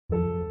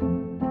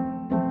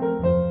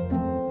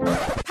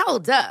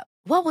Hold up.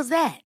 What was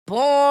that?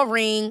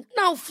 Boring.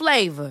 No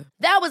flavor.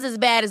 That was as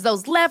bad as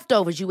those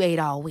leftovers you ate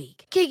all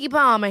week. Keke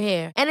Palmer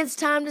here. And it's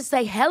time to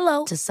say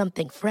hello to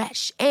something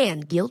fresh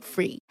and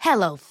guilt-free.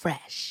 Hello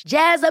Fresh.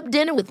 Jazz up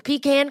dinner with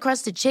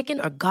pecan-crusted chicken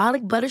or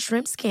garlic butter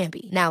shrimp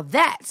scampi. Now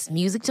that's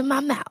music to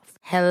my mouth.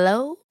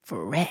 Hello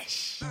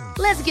Fresh.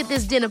 Let's get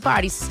this dinner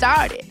party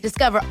started.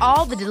 Discover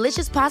all the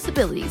delicious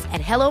possibilities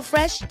at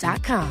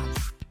hellofresh.com.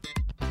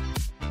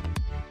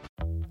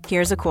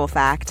 Here's a cool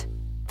fact.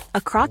 A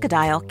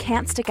crocodile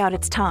can't stick out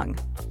its tongue.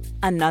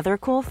 Another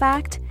cool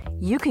fact,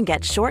 you can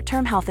get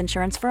short-term health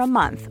insurance for a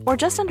month or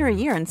just under a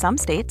year in some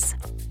states.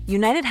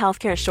 United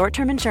Healthcare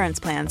short-term insurance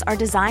plans are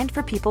designed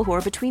for people who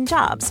are between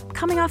jobs,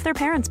 coming off their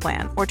parents'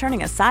 plan, or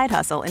turning a side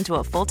hustle into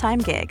a full-time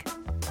gig.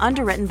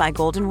 Underwritten by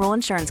Golden Rule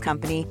Insurance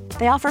Company,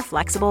 they offer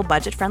flexible,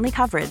 budget-friendly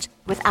coverage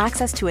with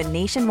access to a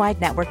nationwide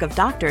network of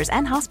doctors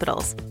and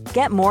hospitals.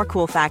 Get more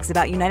cool facts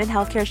about United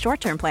Healthcare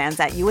short-term plans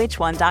at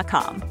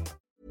uh1.com.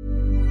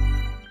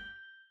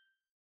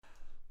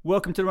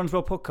 Welcome to the Runs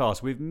Well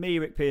podcast with me,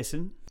 Rick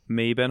Pearson.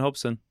 Me, Ben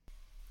Hobson.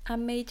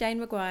 And me,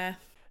 Jane Maguire.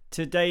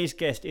 Today's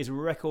guest is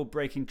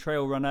record-breaking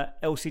trail runner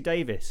Elsey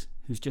Davis,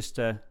 who's just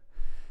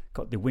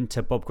got the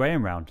winter Bob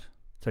Graham round.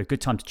 So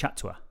good time to chat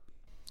to her.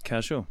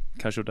 Casual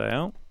day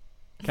out.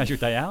 Casual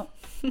day out.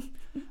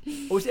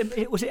 Or was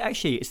it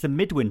actually, it's the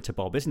midwinter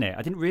Bob, isn't it?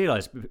 I didn't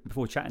realise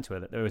before chatting to her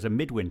that there was a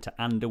midwinter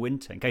and a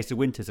winter, in case the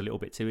winter's a little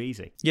bit too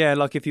easy. Yeah,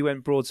 like if you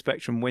went broad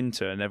spectrum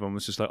winter and everyone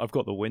was just like, I've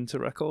got the winter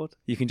record,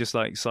 you can just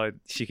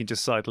she can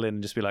just sidle in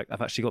and just be like,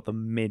 I've actually got the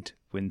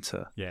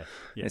midwinter. Yeah.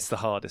 It's the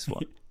hardest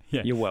one.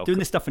 Yeah. You're welcome. Doing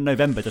this stuff in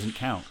November doesn't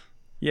count.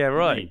 Yeah,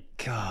 right.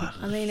 God.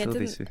 I mean, it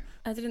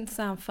didn't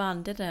sound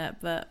fun, did it?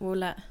 But we'll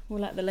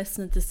let the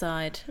listener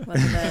decide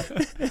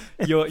whether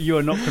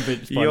you're not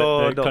convinced by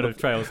the kind of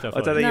trail stuff.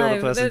 I don't think you're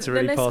the person to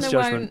really pass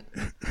judgment.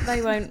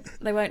 They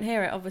won't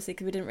hear it, obviously,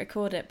 because we didn't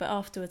record it. But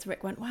afterwards,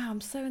 Rick went, "Wow,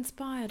 I'm so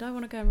inspired. I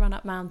want to go and run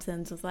up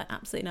mountains." I was like,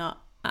 "Absolutely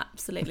not.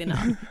 Absolutely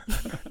not."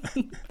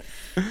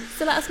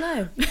 So let us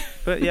know.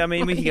 But yeah, I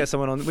mean, we could get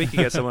someone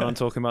on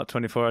talking about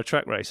 24-hour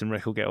track race, and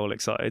Rick will get all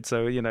excited.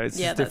 So it's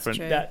just different.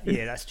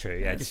 That's true.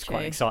 Yeah, just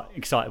quite an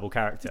excitable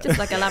character. Just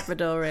like a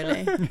Labrador,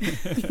 really.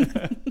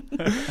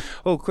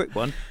 Oh, quick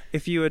one.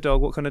 If you were a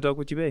dog, what kind of dog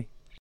would you be?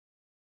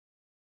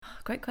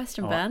 Great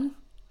question, Ben.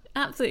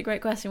 Absolutely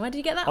great question. Where did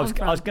you get that one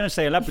from? I was going to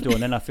say a Labrador,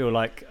 and then I feel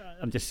like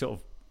I'm just sort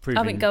of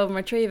proving. I think Golden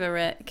Retriever,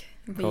 Rick.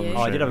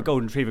 I did have a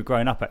Golden Retriever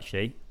growing up,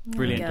 actually.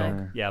 Brilliant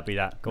dog. Yeah, I'll be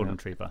that Golden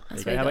Retriever.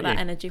 That's where you got that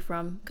energy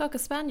from. Cocker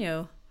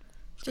Spaniel.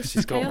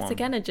 Just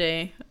chaotic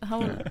energy the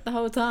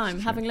whole time.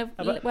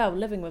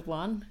 Living with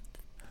one.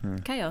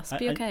 Chaos,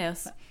 pure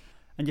chaos.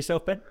 And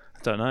yourself, Ben? I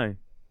don't know.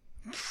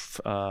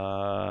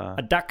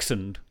 A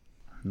Dachshund.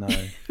 No.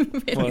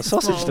 Really well, a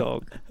sausage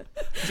dog.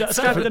 I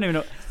don't even know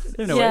what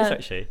it is,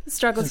 actually.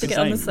 Struggles to get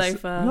on the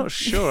sofa. I'm not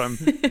sure. I'm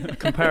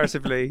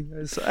comparatively...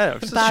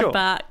 Bad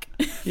back.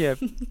 Yeah,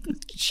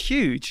 it's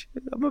huge.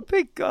 I'm a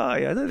big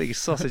guy. I don't think a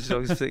sausage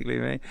dog is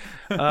particularly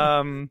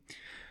me.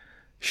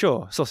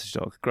 Sure, sausage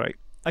dog. Great.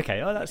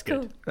 Okay, that's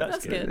good. Cool.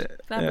 That's good.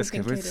 Glad we've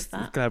concluded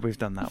that. Glad we've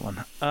done that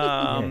one.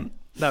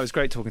 That was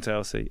great talking to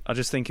Elsey. I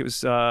just think it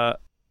was...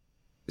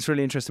 it's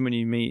really interesting when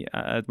you meet...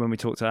 when we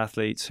talk to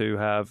athletes who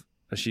have,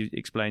 as she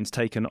explains,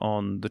 taken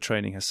on the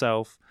training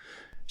herself.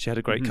 She had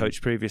a great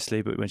coach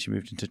previously, but when she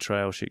moved into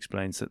trail, she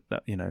explains that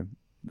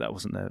that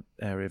wasn't their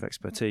area of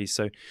expertise.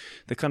 So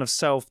the kind of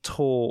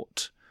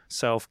self-taught,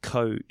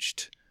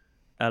 self-coached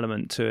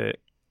element to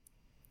it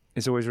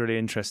is always really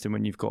interesting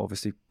when you've got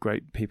obviously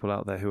great people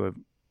out there who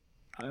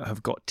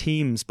have got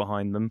teams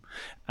behind them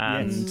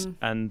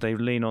and they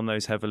lean on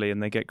those heavily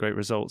and they get great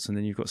results, and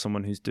then you've got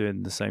someone who's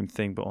doing the same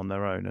thing but on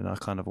their own, and I'm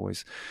kind of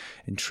always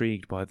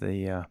intrigued by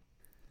the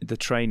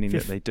training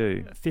that they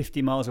do.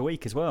 50 miles a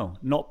week as well.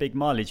 Not big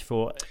mileage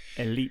for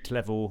elite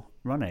level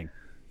running.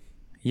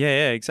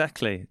 Yeah,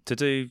 exactly. To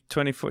do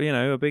 24,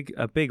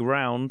 a big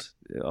round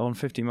on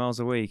 50 miles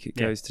a week, it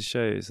goes to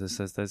show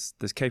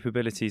there's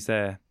capabilities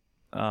there.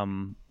 She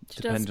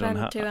does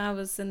spend 2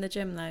 hours in the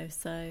gym though,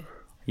 so.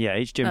 Yeah,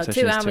 each gym session 2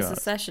 is hours 2 hours. A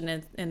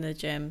session in the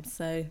gym,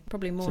 so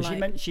probably more.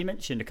 So she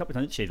mentioned a couple of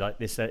times, didn't she, like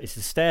this, it's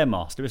a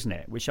Stairmaster, isn't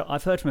it? Which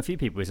I've heard from a few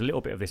people is a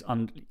little bit of this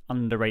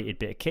underrated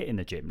bit of kit in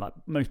the gym. Like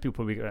most people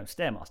probably go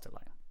Stairmaster,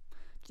 like.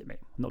 I mean,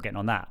 I'm not getting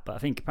on that, but I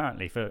think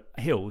apparently for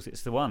hills,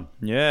 it's the one.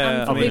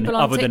 Yeah,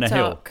 other than a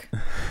hill.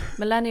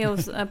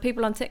 Millennials,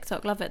 people on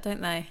TikTok love it,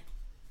 don't they?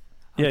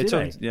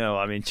 Yeah,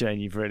 I mean, Jane,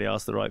 you've really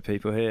asked the right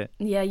people here.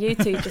 Yeah, you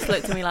two just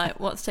looked at me like,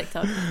 "What's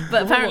TikTok?"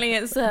 But apparently,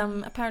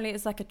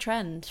 it's like a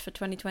trend for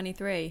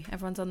 2023.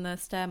 Everyone's on the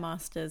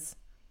Stairmasters.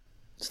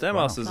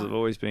 Stairmasters have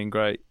always been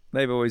great.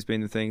 They've always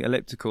been the thing.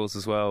 Ellipticals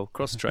as well,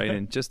 cross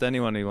training. Just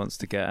anyone who wants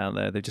to get out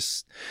there,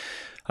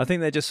 I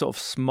think they're just sort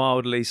of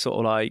mildly sort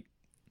of like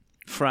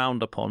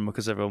frowned upon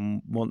because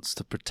everyone wants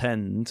to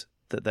pretend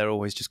that they're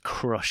always just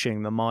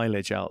crushing the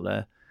mileage out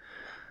there,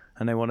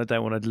 and they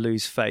don't want to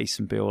lose face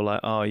and be all like,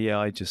 oh yeah,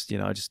 I just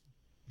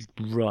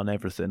run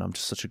everything, I'm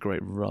just such a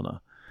great runner.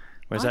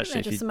 Whereas I think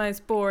they're just the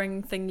most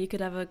boring thing you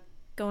could ever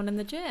go on in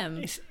the gym.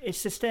 It's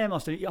the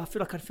Stairmaster. I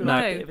feel like No,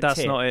 like a bit of a that's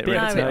tip. not it, Bit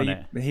Rick. of a tip No, on you-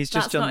 it. he's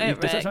That's just done. not it, You've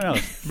Is that Rick. something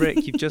else?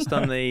 Rick, you've just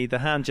done the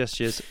hand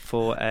gestures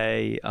for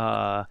a.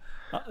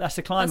 That's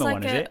the climber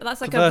one, is it?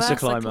 That's like The a Versa Versa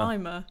climber.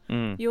 climber.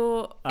 Mm.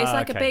 It's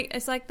like okay. a big.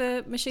 It's like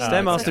the machine.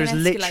 Stairmaster it's like is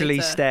an literally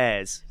escalator.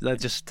 stairs. They're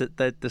just the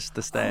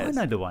Oh, stairs.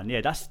 I know the one.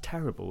 Yeah, that's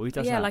terrible. Who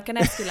does Yeah, that? like an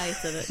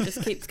escalator that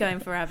just keeps going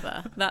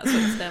forever. That's what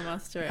the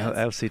Stairmaster is.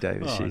 Elsey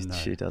Davis, Oh, no.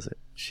 she does it.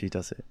 She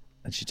does it,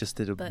 and she just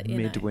did a But, you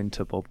know.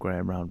 midwinter Bob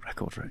Graham round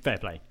record. Rick. Fair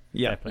play.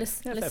 Yeah. Fair play.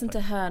 Listen, Yeah, fair listen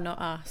play. to her, not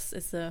us.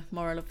 Is the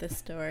moral of this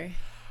story.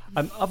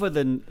 Other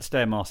than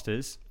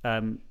Stairmasters,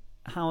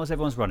 how's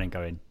everyone's running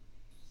going?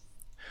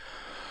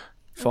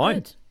 Fine.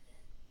 Good.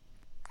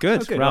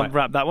 Good. Oh, good, Wrap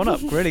right. that one up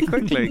really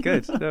quickly.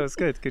 Good. That was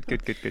good. Good.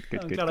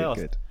 I'm glad I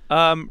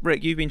asked.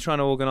 Rick, you've been trying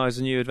to organise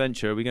a new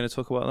adventure. Are we going to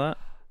talk about that?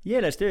 Yeah,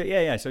 let's do it.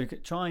 Yeah. So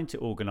trying to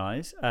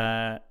organise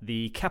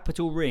the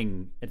Capital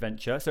Ring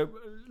adventure. So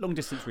long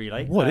distance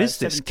relay. What is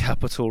this 70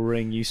 capital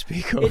ring you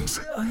speak of? It's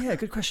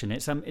good question.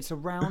 It's a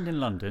round in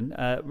London,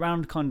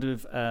 round kind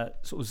of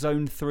sort of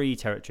zone 3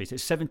 territory. So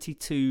it's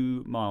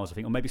 72 miles, I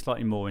think, or maybe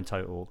slightly more in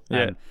total.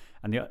 Yeah.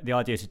 And the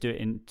idea is to do it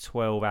in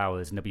 12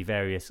 hours, and there'll be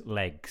various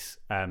legs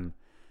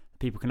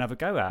people can have a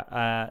go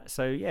at.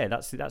 So yeah,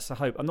 that's the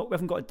hope. We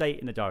haven't got a date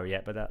in the diary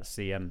yet, but that's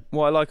the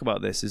What I like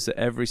about this is that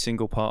every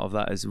single part of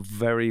that is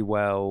very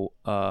well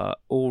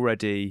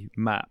already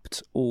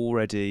mapped,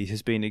 already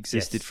has been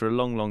existed Yes. for a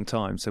long, long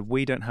time. So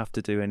we don't have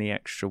to do any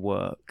extra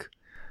work.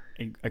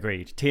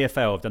 agreed.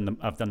 TFL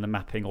have done the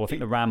mapping, or I think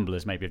the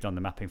Ramblers maybe have done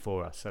the mapping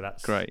for us. So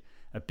that's Great.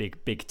 a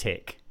big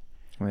tick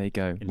There you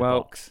go. in the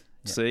Well, box.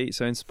 Yeah. see,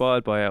 so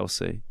inspired by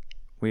Elsey,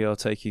 we are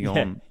taking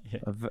on Yeah.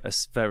 a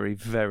very,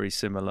 very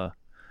similar,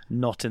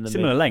 not in the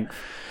Similar length.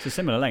 It's a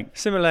similar length.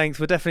 Similar length.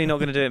 We're definitely not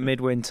going to do it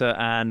midwinter,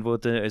 and we'll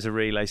do it as a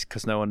relay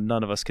because none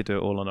of us could do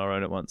it all on our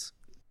own at once.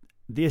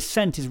 The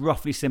ascent is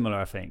roughly similar,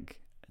 I think,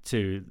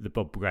 to the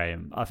Bob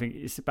Graham. I think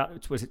it's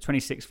about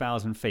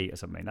 26,000 feet or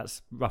something.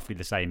 That's roughly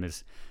the same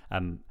as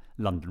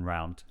London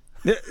Round.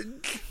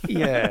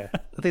 Yeah, I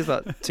think it's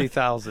about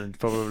 2,000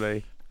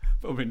 probably.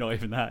 Probably not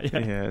even that. Yeah.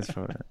 Yeah, that's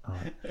probably it. All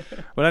right.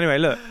 Well, anyway,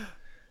 look,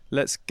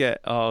 let's get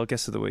our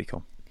guest of the week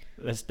on.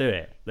 Let's do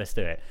it.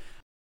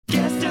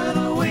 Guest of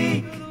the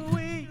week,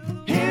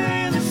 here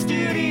in the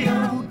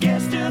studio.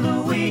 Guest of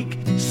the week,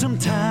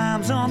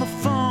 sometimes on the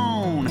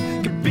phone.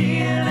 Could be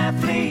an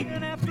athlete,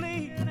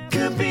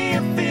 could be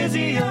a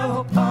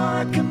physio,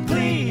 or a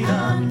complete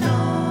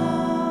unknown.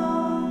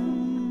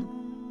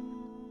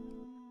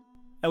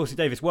 Elsey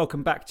Davis,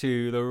 welcome back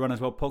to the Run As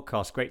Well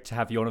podcast. Great to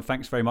have you on, and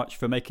thanks very much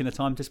for making the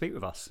time to speak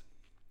with us.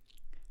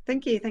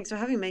 Thank you. Thanks for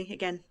having me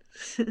again.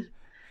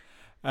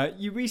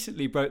 You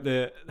recently broke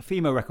the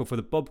female record for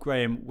the Bob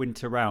Graham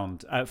Winter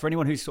Round. For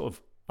anyone who's sort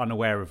of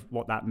unaware of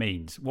what that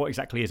means, what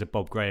exactly is a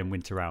Bob Graham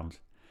Winter Round?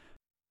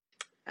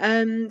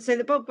 So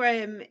the Bob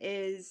Graham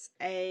is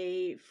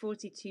a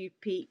 42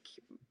 peak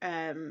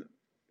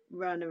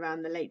run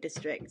around the Lake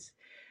District.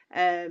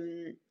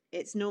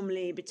 It's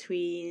normally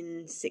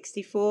between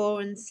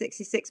 64 and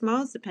 66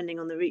 miles, depending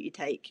on the route you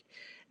take.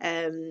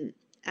 And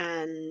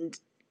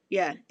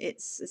yeah,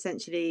 it's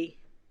essentially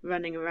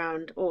running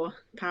around or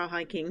power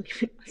hiking,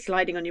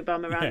 sliding on your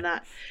bum around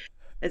that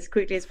as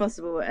quickly as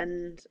possible.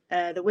 And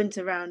the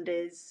winter round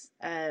is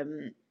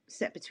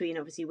set between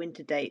obviously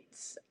winter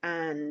dates,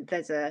 and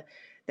there's a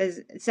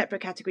separate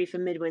category for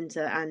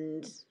midwinter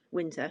and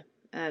winter.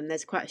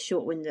 There's quite a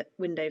short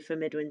window for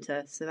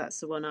midwinter, so that's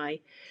the one I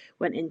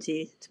went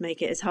into to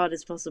make it as hard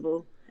as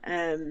possible.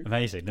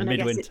 Amazing, the and I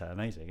guess midwinter,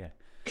 amazing,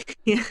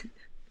 yeah.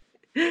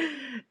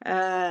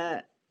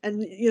 Yeah.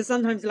 And you're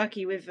sometimes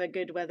lucky with a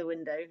good weather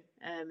window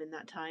in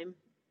that time,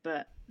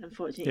 but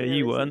unfortunately, Yeah,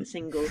 you there isn't weren't. a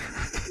single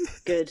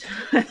good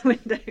weather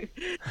window.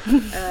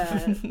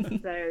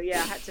 So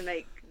yeah, I had to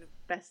make the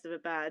best of a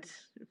bad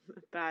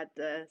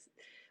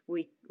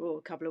week or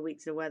a couple of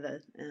weeks of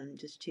weather, and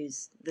just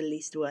choose the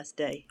least worst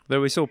day.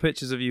 Though we saw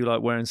pictures of you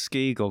like wearing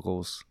ski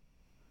goggles.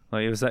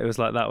 Like it was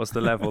like that was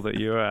the level that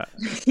you were at.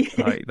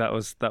 Like that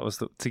was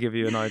to give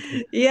you an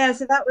idea. Yeah,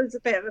 so that was a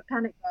bit of a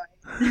panic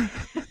buy.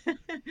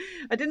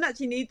 I didn't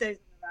actually need those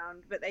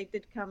around, but they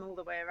did come all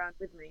the way around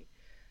with me.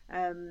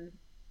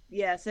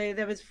 Yeah, so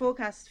there was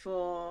forecast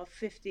for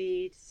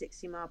 50 to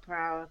 60 mile per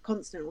hour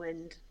constant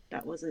wind.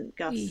 That wasn't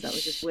gusts, that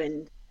was just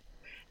wind.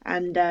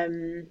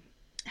 And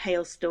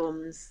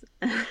hailstorms.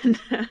 And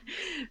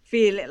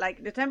feel it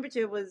like the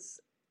temperature was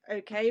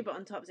okay, but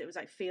on top of it was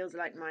like feels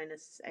like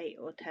 -8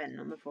 or 10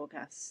 on the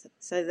forecast.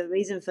 So the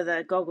reason for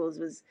the goggles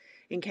was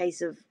in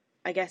case of,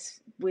 I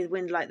guess, with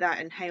wind like that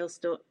and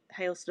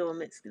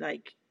hailstorm, it's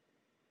like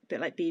a bit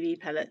like BB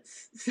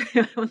pellets. So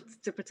I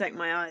wanted to protect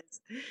my eyes.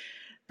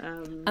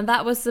 And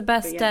that was the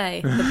best yeah.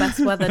 day, the best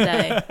weather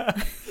day.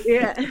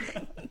 Yeah,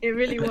 it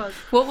really was.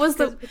 What was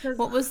Because-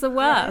 what was the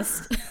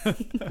worst?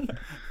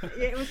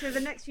 Yeah, it was, so the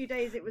next few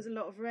days it was a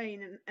lot of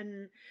rain,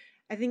 and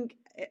I think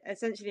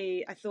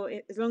essentially I thought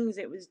as long as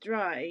it was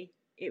dry,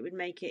 it would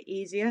make it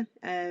easier.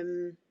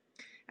 And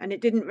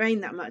it didn't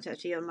rain that much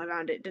actually on my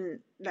round. It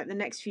didn't, like the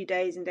next few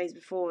days and days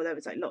before, there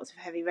was like lots of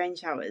heavy rain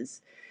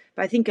showers.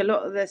 But I think a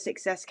lot of the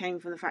success came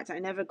from the fact that I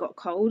never got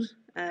cold,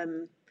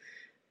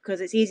 because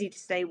it's easy to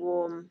stay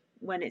warm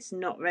when it's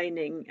not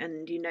raining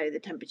and you know the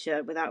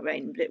temperature without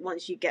rain. But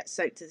once you get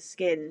soaked to the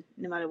skin,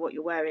 no matter what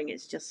you're wearing,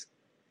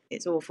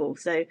 it's awful.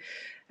 So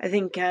I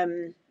think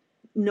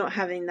not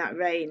having that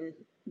rain,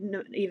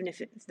 even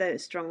if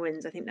it's strong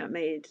winds, I think that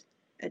made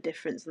a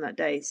difference on that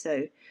day.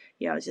 So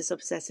yeah, I was just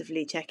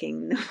obsessively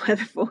checking the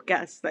weather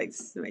forecast, like,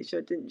 to make sure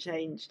it didn't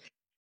change.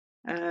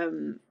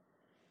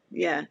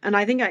 Yeah, and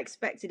I think I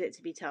expected it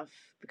to be tough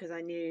because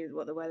I knew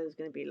what the weather was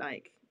going to be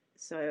like.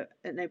 So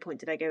at no point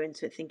did I go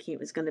into it thinking it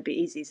was going to be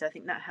easy. So I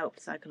think that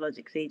helped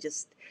psychologically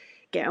just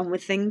get on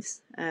with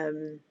things.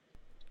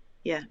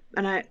 Yeah,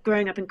 and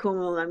growing up in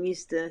Cornwall, I'm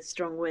used to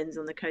strong winds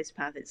on the coast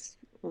path. It's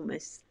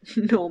almost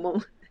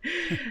normal.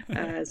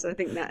 So I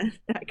think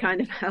that kind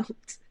of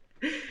helped.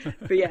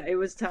 But yeah, it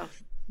was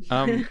tough.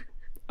 The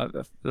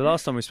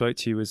last time we spoke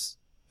to you was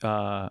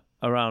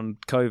around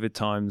COVID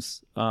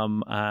times,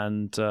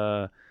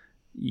 and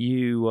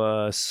you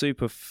were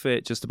super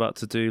fit, just about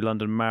to do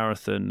London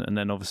Marathon, and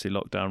then obviously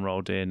lockdown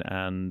rolled in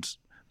and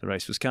the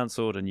race was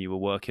cancelled and you were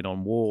working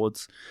on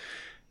wards.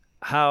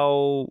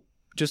 How,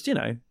 just,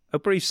 a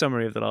brief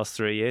summary of the last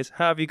 3 years,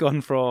 how have you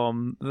gone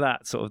from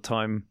that sort of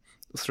time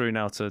through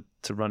now to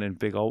running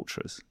big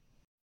ultras?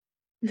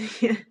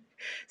 Yeah.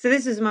 So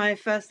this was my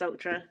first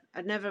ultra.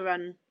 I'd never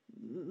run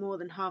more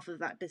than half of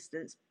that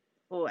distance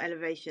or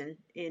elevation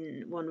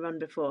in one run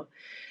before.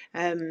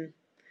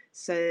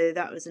 So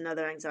that was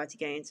another anxiety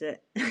going into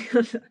it.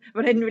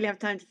 But I didn't really have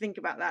time to think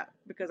about that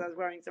because I was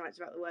worrying so much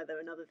about the weather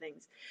and other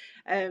things.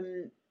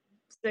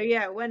 So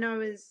yeah, when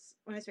I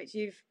spoke to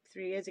you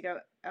 3 years ago,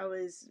 I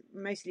was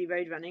mostly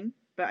road running.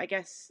 But I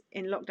guess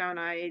in lockdown,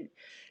 I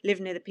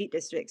lived near the Peak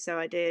District, so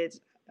I did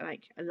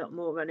like a lot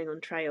more running on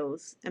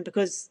trails. And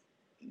because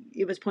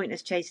it was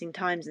pointless chasing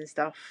times and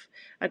stuff,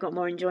 I got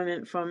more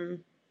enjoyment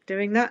from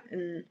doing that.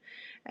 And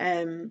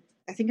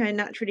I think I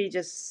naturally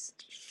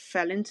just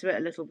fell into it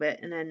a little bit,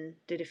 and then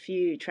did a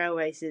few trail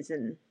races,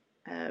 and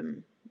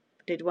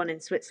did one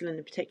in Switzerland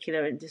in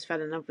particular, and just fell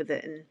in love with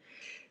it and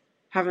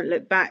haven't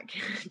looked back.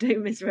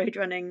 Don't miss road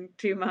running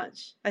too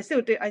much. I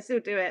still do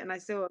it, and I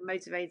still am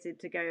motivated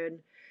to go and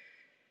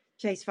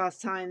chase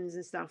fast times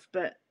and stuff.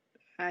 But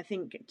I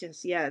think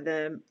just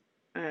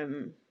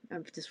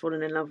I've just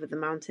fallen in love with the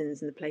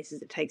mountains and the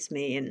places it takes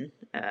me, and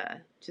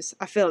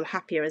I feel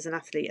happier as an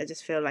athlete. I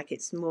just feel like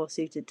it's more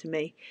suited to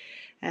me.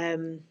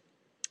 And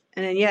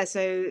then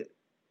so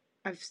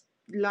I've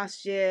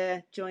last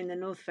year joined the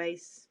North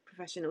Face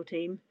professional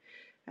team,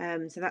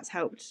 so that's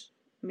helped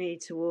me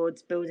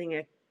towards building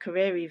a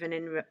career even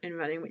in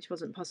running, which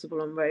wasn't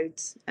possible on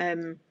roads.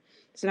 So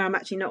now I'm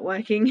actually not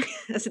working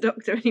as a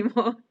doctor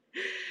anymore.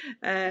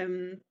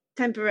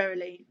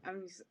 Temporarily,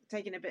 I'm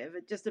taking a bit of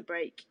a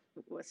break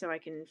so I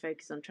can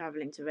focus on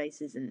traveling to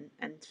races and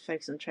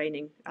focus on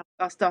training.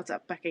 I'll start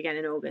up back again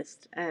in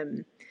August.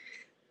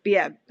 But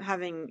yeah,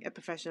 having a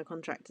professional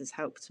contract has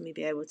helped me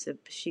be able to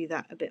pursue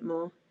that a bit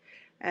more.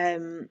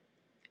 And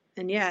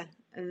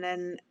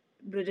then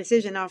the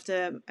decision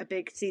after a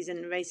big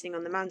season racing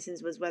on the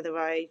mountains was whether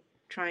I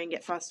try and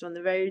get faster on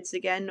the roads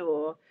again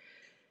or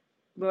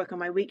work on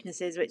my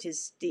weaknesses, which is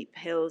steep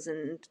hills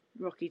and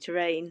rocky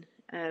terrain.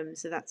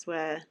 So that's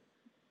where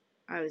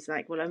I was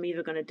like, well, I'm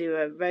either going to do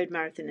a road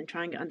marathon and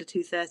try and get under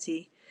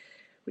 2:30,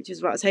 which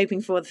is what I was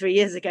hoping for 3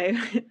 years ago,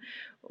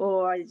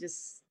 or I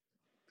just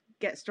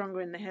get stronger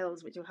in the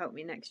hills, which will help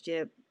me next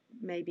year,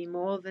 maybe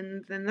more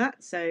than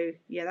that. So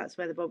yeah, that's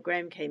where the Bob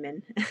Graham came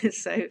in.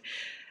 So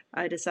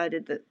I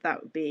decided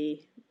that would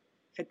be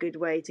a good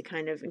way to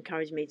kind of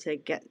encourage me to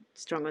get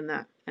strong on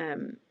that,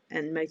 and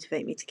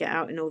motivate me to get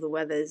out in all the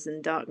weathers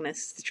and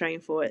darkness to train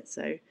for it.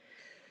 So,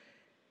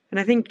 and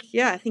I think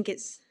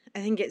it's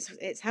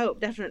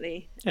helped,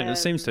 definitely. Yeah, it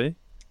seems to.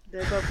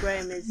 The Bob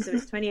Graham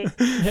it's 28.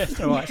 Yeah, it's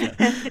all right.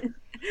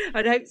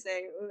 I'd hope so.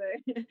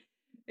 Although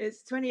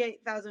it's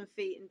 28,000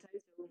 feet in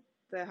total,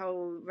 the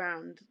whole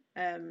round,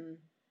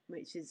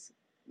 which is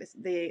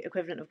the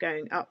equivalent of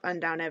going up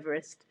and down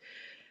Everest.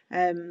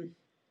 So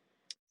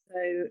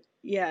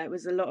yeah, it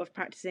was a lot of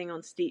practicing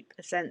on steep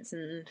ascents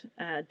and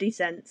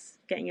descents,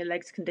 getting your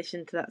legs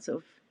conditioned to that sort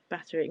of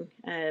battering.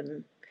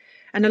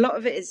 And a lot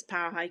of it is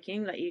power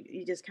hiking. Like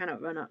you just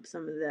cannot run up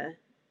some of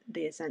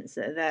the ascents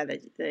that are there.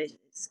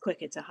 It's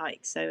quicker to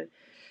hike. So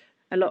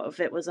a lot of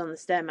it was on the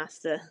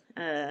Stairmaster,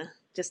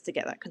 just to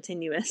get that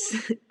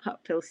continuous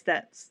uphill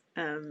steps.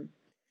 So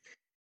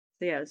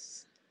yeah,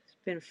 it's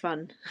been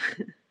fun.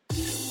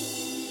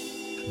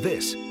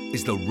 This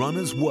is the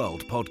Runner's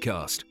World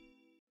podcast.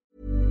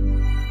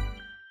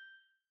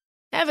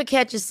 Ever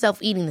catch yourself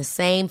eating the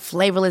same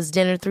flavorless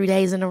dinner 3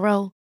 days in a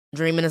row?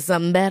 Dreaming of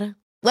something better?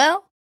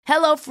 Well,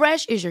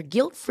 HelloFresh is your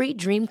guilt-free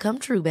dream come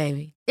true,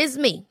 baby. It's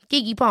me,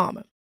 Keke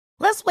Palmer.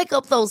 Let's wake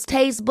up those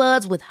taste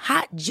buds with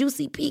hot,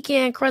 juicy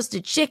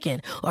pecan-crusted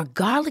chicken or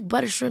garlic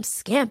butter shrimp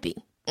scampi.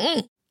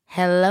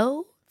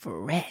 Hello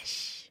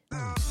Fresh.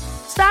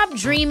 Stop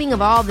dreaming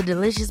of all the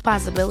delicious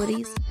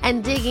possibilities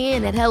and dig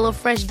in at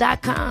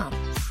HelloFresh.com.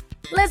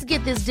 Let's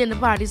get this dinner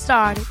party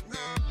started.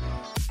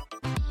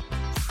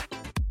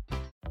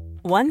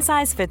 One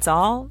size fits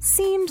all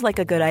seemed like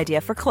a good idea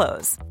for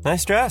clothes.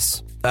 Nice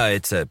dress.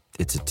 It's a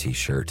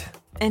t-shirt.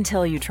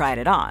 Until you tried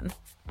it on.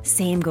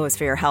 Same goes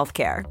for your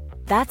healthcare.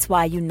 That's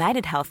why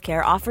United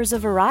Healthcare offers a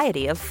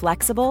variety of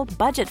flexible,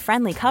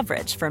 budget-friendly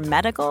coverage for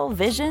medical,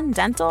 vision,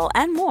 dental,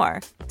 and more.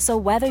 So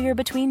whether you're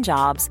between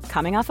jobs,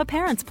 coming off a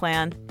parent's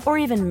plan, or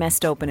even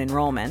missed open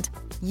enrollment,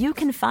 you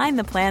can find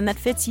the plan that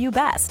fits you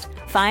best.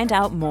 Find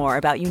out more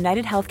about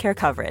United Healthcare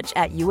coverage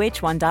at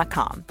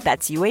uh1.com.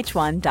 That's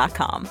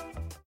uh1.com.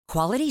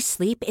 Quality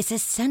sleep is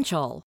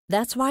essential.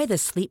 That's why the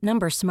Sleep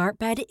Number Smart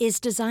Bed is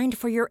designed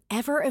for your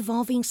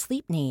ever-evolving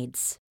sleep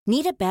needs.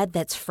 Need a bed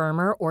that's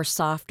firmer or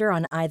softer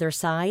on either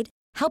side?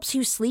 Helps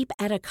you sleep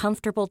at a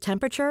comfortable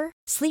temperature?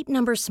 Sleep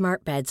Number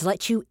Smart Beds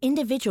let you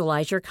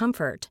individualize your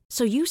comfort,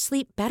 so you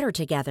sleep better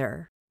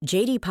together.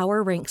 J.D.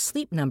 Power ranks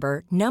Sleep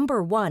Number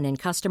number 1 in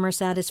customer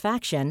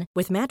satisfaction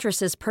with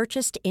mattresses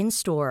purchased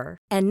in-store.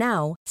 And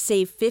now,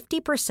 save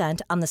 50%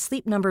 on the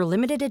Sleep Number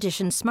Limited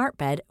Edition Smart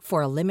Bed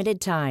for a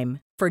limited time.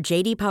 For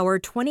J.D. Power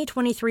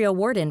 2023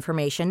 award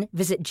information,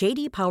 visit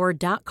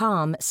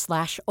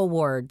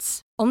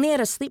jdpower.com/awards. Only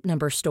at a Sleep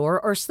Number store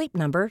or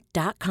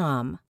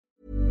sleepnumber.com.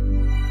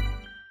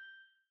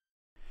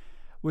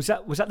 Was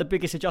that the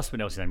biggest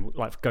adjustment, Elsey, then?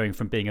 Like going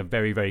from being a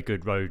very, very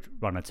good road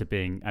runner to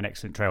being an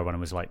excellent trail runner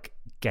was like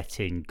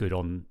getting good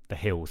on the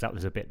hills. That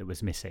was a bit that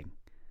was missing.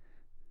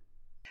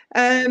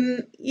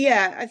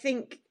 Yeah, I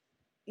think,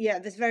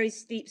 there's very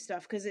steep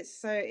stuff because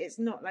it's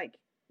not like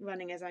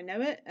running as I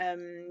know it.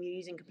 You're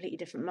using completely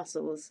different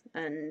muscles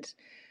and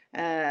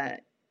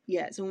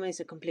it's almost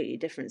a completely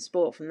different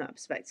sport from that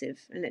perspective.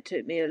 And it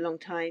took me a long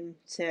time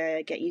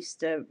to get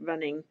used to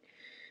running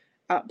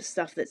up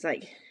stuff that's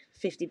like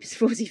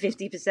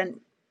 50%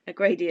 a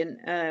gradient.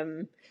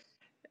 And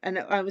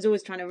I was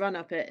always trying to run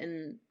up it,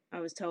 and I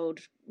was told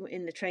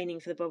in the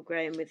training for the Bob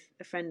Graham with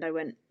a friend I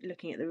went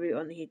looking at the route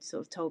on, he'd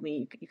sort of told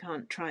me you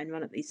can't try and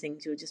run up these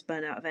things, you'll just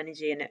burn out of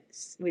energy and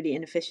it's really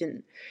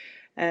inefficient.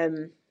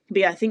 But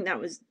yeah, I think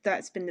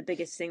that's been the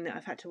biggest thing that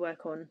I've had to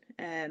work on.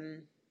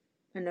 And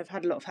I've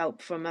had a lot of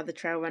help from other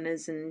trail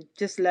runners and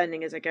just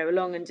learning as I go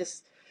along and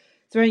just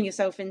throwing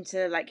yourself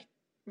into like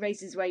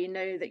races where you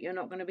know that you're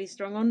not going to be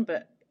strong on,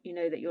 but you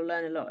know that you'll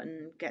learn a lot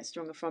and get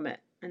stronger from it.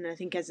 And I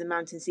think as the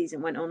mountain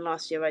season went on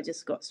last year, I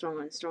just got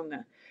stronger and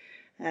stronger,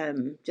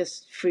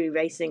 just through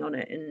racing on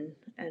it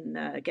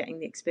and getting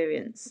the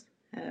experience.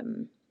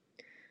 And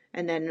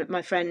then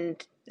my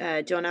friend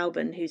John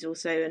Alban, who's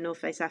also a North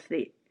Face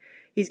athlete,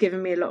 he's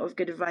given me a lot of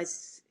good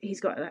advice.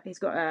 He's got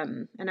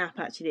an app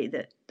actually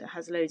that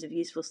has loads of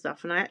useful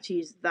stuff, and I actually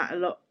use that a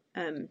lot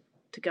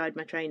to guide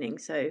my training.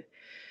 So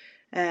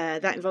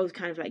that involves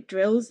kind of like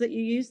drills that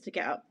you use to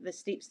get up the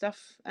steep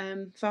stuff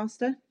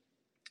faster,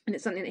 and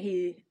it's something that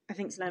he I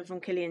think's learned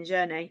from Kilian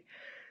Jornet.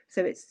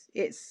 So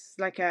it's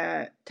like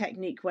a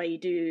technique where you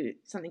do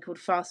something called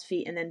fast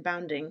feet and then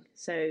bounding.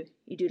 So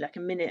you do like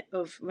a minute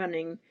of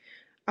running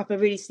up a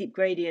really steep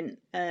gradient,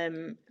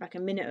 like a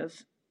minute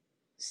of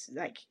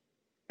like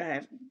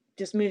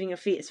just moving your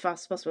feet as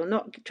fast as possible,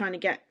 not trying to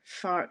get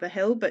far up the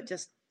hill, but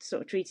just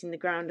sort of treating the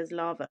ground as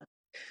lava,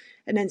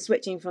 and then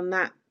switching from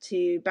that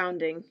to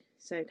bounding.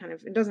 So kind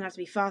of, it doesn't have to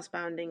be fast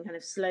bounding, kind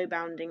of slow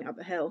bounding up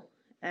the hill.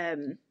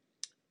 And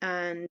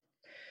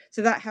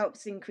so that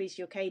helps increase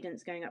your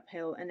cadence going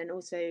uphill, and then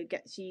also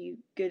gets you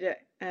good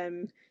at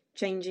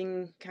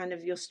changing kind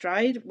of your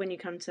stride when you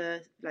come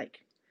to like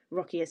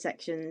rockier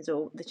sections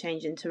or the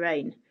change in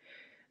terrain.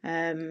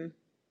 And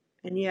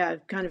yeah,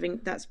 kind of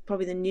that's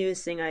probably the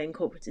newest thing I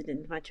incorporated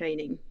into my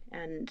training,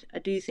 and I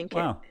do think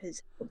it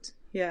has helped.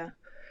 Yeah.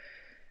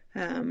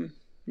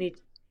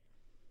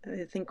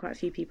 I think quite a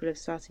few people have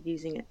started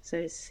using it, so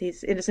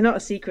it's not a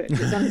secret.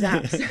 It's on his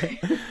app. So.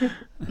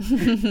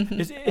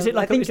 Is it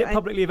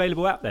publicly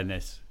available app then?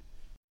 This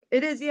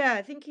it is, yeah.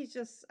 I think he's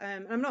just.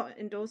 I'm not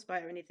endorsed by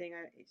it or anything.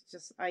 It's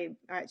just I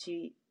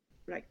actually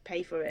like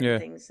pay for it and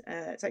things.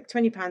 It's like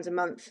 £20 a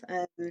month,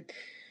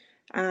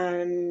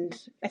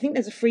 and I think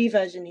there's a free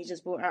version he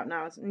just brought out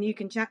now, and you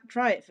can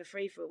try it for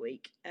free for a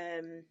week.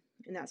 And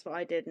that's what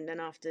I did, and then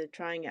after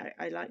trying it,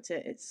 I liked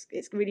it. It's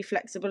really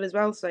flexible as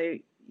well, so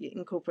it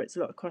incorporates a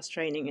lot of cross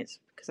training. It's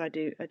because I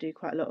do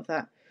quite a lot of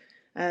that,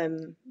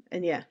 and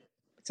yeah,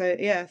 so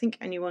yeah, I think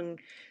anyone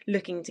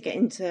looking to get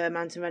into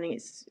mountain running,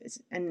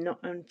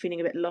 and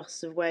feeling a bit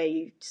lost of where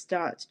you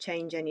start to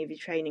change any of your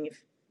training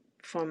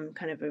from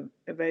kind of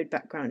a road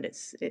background,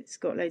 it's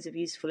got loads of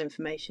useful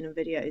information and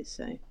videos.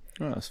 So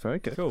oh, that's very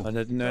good. Cool. I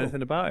didn't know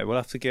anything about it. We'll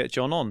have to get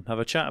John on, have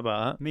a chat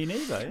about that. Me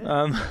neither.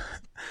 Yeah.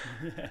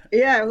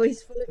 Yeah, well,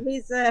 he's full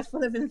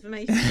of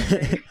information.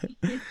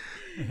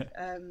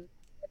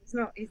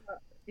 So.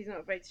 He's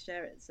not afraid to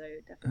share it. So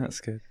definitely.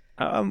 That's good.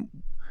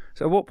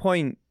 So at what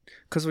point?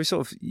 Because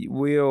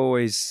we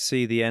always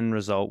see the end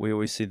result. We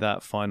always see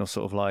that final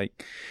sort of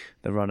like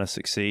the runner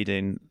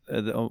succeeding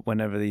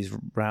whenever these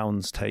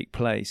rounds take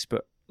place.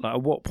 But like,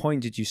 at what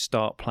point did you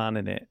start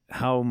planning it?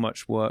 How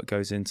much work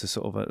goes into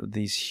sort of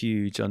these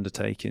huge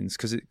undertakings?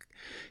 Because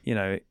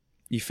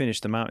you finish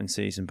the mountain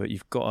season, but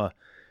you've got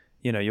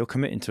to, you're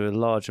committing to a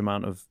large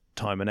amount of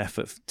time and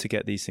effort to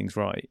get these things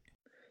right.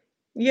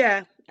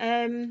 Yeah,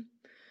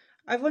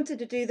 I've wanted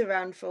to do the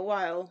round for a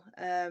while,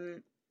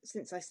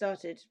 since I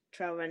started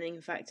trail running.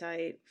 In fact,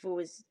 I've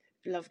always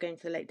loved going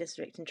to the Lake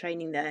District and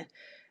training there,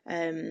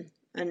 and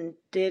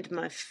did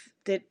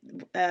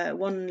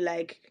one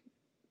leg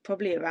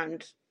probably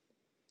around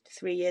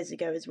 3 years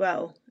ago as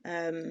well.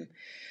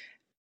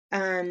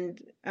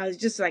 And I was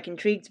just like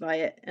intrigued by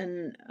it,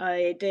 and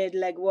I did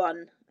leg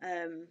one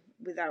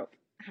without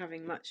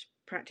having much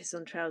practice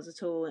on trails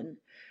at all, and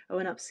I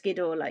went up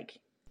Skiddaw like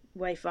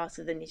way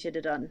faster than you should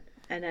have done,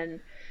 and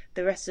then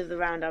the rest of the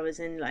round I was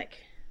in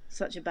like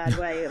such a bad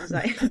way. It was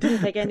like I didn't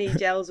take any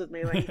gels with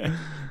me or anything,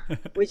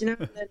 which now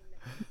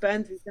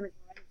burn through so much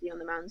energy on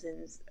the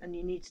mountains, and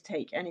you need to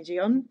take energy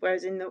on.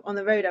 Whereas on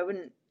the road,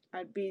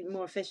 I'd be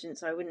more efficient,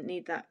 so I wouldn't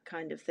need that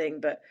kind of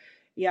thing. But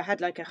yeah, I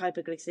had like a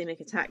hypoglycemic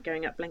attack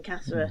going up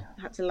Blencathra.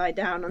 I had to lie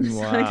down on the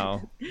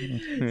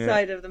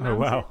side of the mountain. Oh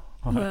wow!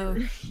 Wow.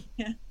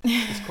 Yeah.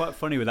 It's quite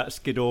funny with that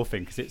Skiddaw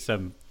thing because it's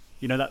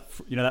you know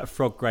that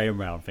Frog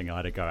Graham round thing I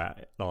had to go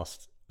at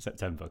last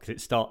September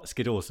because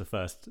Skiddaw's the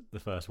first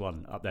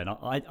one up there. And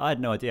I had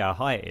no idea how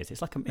high it is.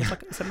 It's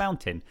a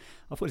mountain.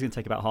 I thought it was going to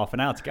take about half an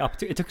hour to get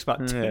up. It took us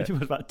about it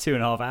was about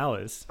 2.5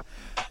 hours.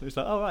 It was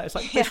like, oh right, it's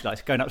like basically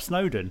like going up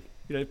Snowdon.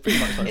 You know, pretty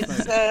much like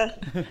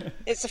Snowdon.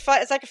 It's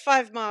like a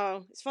 5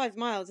 mile. It's 5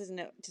 miles, isn't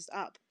it? Just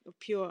up,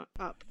 pure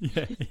up.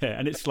 Yeah,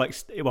 and it's like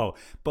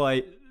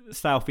by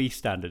southeast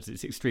standards,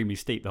 it's extremely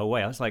steep the whole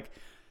way. I was like,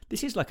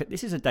 this is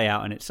a day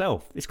out in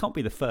itself. This can't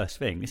be the first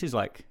thing. This is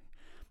like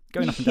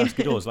going up and down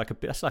Skiddaw's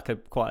that's like a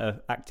quite an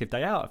active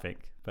day out, I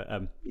think. But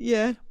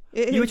yeah,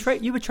 you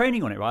were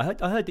training on it,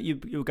 right? I heard that you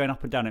were going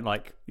up and down it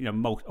like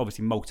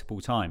obviously multiple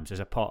times as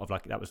a part of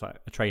like that was like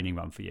a training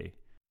run for you.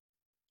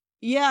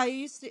 Yeah,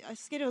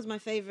 Skiddaw was my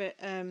favourite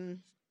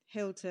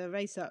hill to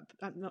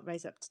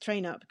to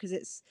train up because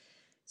it's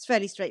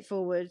fairly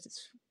straightforward.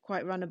 It's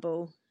quite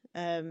runnable.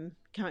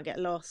 Can't get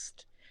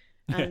lost,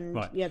 and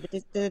right. yeah,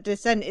 the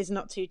descent is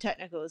not too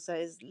technical, so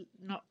there's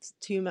not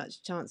too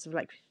much chance of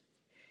like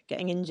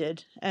getting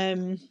injured.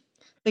 But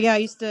yeah,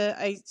 so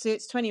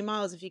it's 20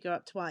 miles if you go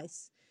up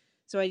twice.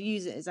 So I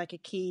use it as like a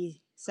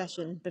key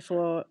session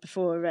before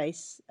a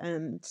race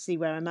to see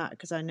where I'm at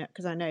because I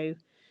know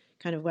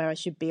kind of where I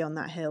should be on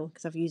that hill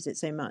because I've used it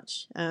so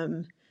much.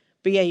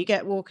 But yeah, you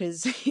get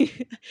walkers.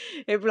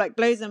 It like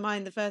blows their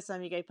mind the first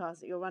time you go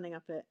past it. You're running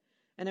up it,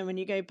 and then when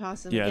you go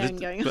past them again,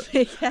 going up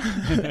it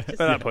again. At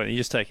that point, you're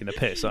just taking the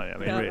piss, aren't you? I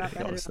mean, really,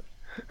 honestly.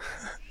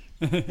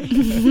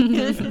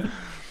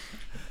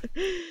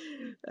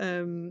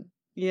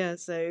 Yeah,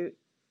 so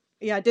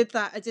yeah, I did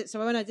that.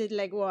 So when I did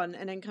leg one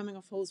and then coming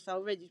off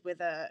Hallsfell Ridge with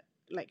a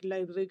like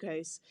low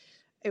glucose,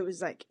 it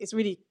was like it's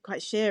really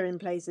quite sheer in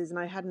places, and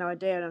I had no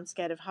idea, and I'm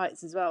scared of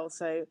heights as well.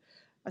 So I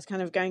was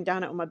kind of going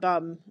down it on my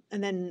bum,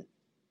 and then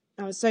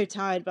I was so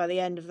tired by the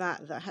end of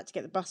that I had to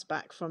get the bus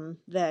back from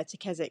there to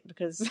Keswick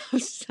because I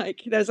was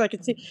like there was like a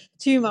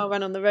 2 mile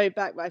run on the road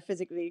back, but I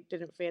physically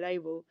didn't feel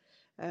able.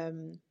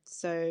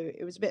 So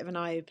it was a bit of an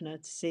eye opener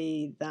to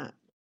see that.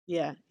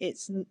 Yeah,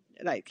 it's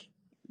like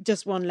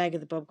just one leg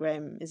of the Bob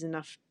Graham is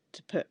enough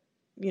to put,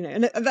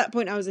 and at that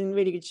point I was in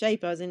really good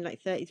shape. I was in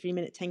like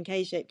 33-minute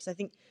 10K shape because I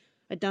think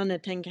I'd done a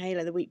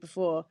 10K the week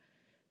before.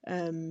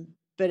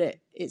 But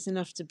it's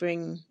enough to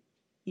bring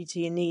you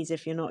to your knees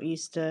if you're not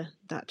used to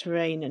that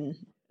terrain and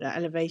that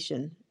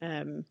elevation.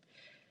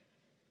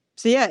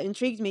 So yeah, it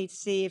intrigued me to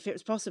see if it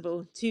was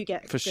possible to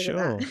get for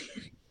sure.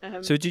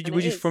 So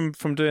was you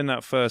from doing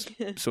that first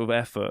sort of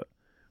effort?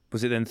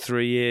 Was it then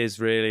 3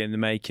 years really in the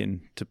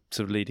making to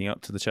sort of leading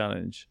up to the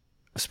challenge?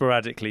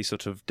 Sporadically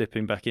sort of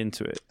dipping back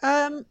into it?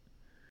 I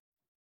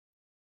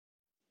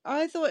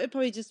thought I'd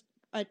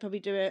probably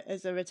do it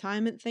as a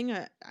retirement thing.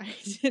 I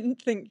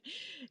didn't think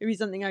it was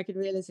something I could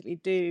realistically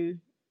do.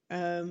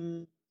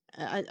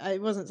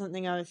 It wasn't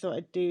something I thought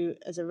I'd do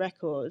as a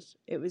record.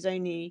 It was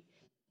only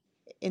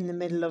in the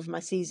middle of my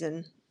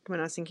season when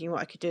I was thinking what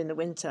I could do in the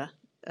winter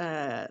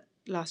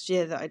last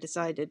year that I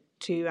decided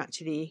to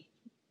actually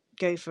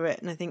go for it.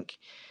 And I think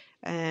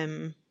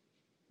it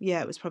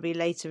was probably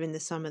later in the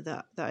summer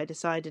that I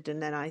decided,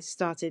 and then I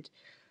started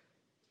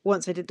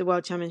once I did the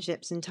World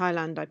Championships in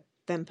Thailand. I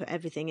then put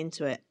everything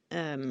into it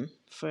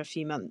for a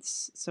few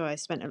months, so I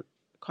spent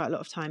quite a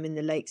lot of time in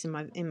the lakes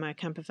in my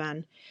camper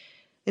van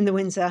in the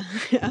winter,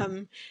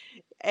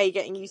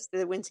 getting used to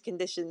the winter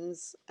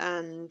conditions,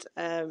 and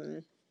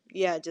I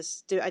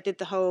did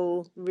the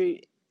whole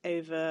route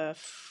over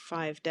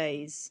 5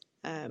 days,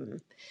 I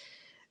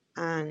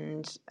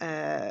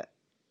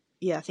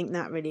think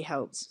that really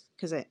helped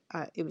because it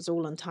was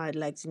all on tired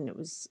legs, and it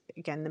was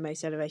again the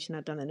most elevation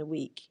I'd done in a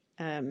week.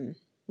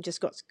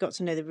 Just got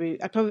to know the route.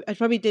 I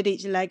probably did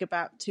each leg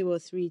about 2 or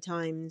 3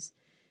 times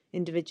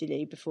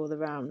individually before the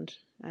round.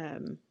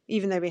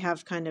 Even though we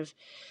have kind of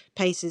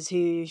pacers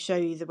who show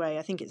you the way,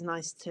 I think it's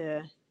nice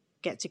to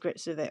get to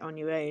grips with it on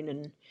your own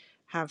and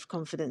have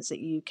confidence that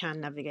you can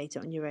navigate it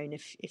on your own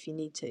if you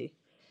need to.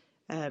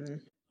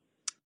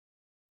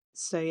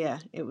 So yeah,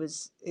 it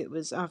was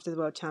after the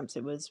World Champs.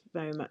 It was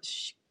very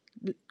much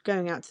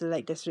going out to the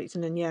Lake District,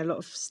 and then a lot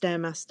of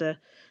Stairmaster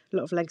a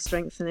lot of leg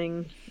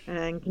strengthening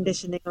and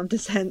conditioning on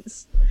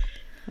descents.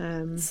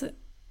 So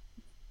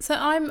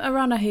I'm a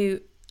runner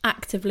who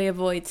actively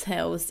avoids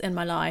hills in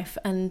my life,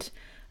 and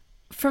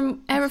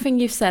from everything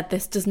you've said,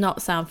 this does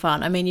not sound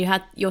fun. I mean,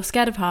 you're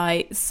scared of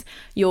heights.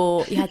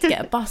 You had to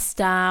get a bus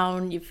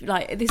down.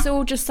 This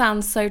all just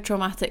sounds so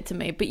traumatic to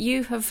me. But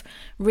you have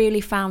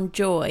really found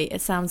joy, it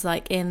sounds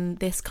like, in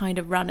this kind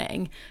of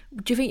running.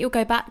 Do you think you'll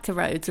go back to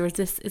roads, or is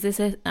this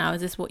it now?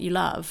 Is this what you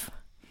love?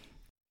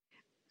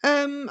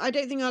 I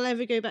don't think I'll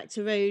ever go back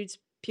to roads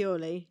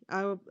purely.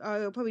 I'll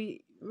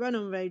probably run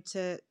on road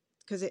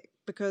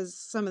because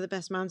some of the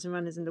best mountain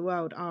runners in the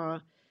world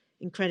are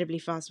incredibly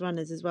fast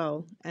runners as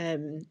well.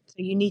 So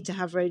you need to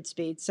have road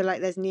speed. So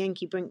like there's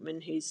Nienke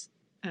Brinkman, who's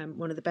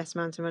one of the best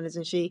mountain runners,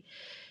 and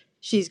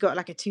she's got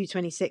like a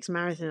 2:26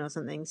 marathon or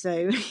something.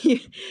 So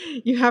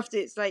you have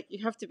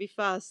to be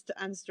fast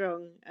and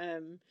strong.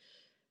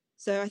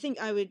 So I think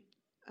I would,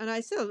 and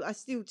I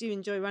still do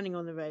enjoy running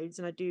on the roads,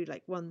 and I do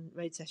like one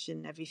road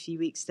session every few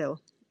weeks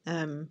still.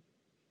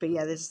 But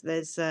yeah,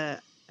 there's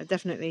I've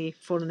definitely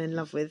fallen in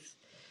love with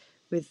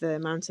the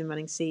mountain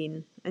running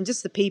scene and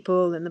just the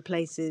people and the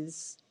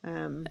places.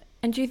 And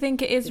do you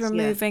think it is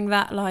removing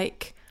that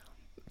like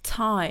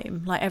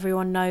time? Like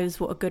everyone knows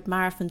what a good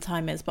marathon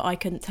time is, but I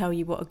couldn't tell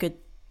you what a good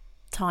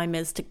time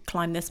is to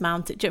climb this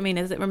mountain. Do you know what I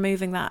mean? Is it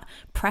removing that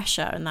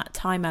pressure and that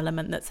time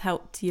element that's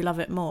helped you love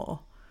it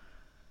more?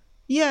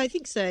 Yeah, I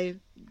think so.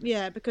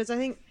 Yeah, because I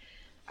think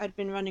I'd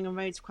been running on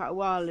roads quite a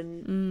while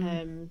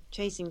and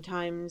chasing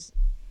times.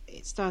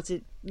 You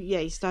started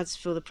to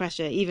feel the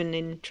pressure, even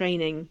in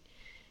training.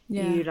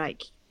 Yeah.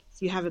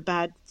 You have a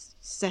bad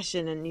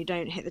session and you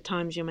don't hit the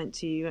times you're meant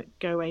to, you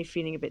go away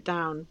feeling a bit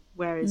down.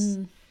 Whereas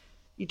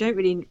you don't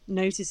really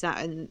notice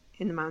that in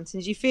the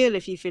mountains. You feel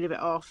if you feel a bit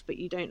off, but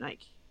you don't like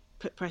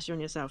put pressure on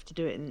yourself to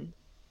do it in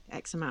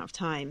X amount of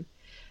time.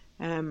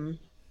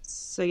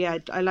 So yeah,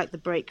 I like the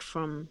break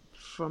from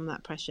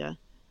that pressure,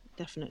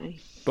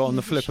 definitely. But on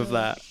the flip of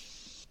that,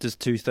 does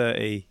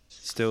 2:30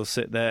 still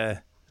sit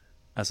there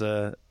as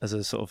a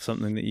sort of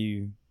something that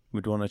you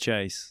would want to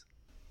chase?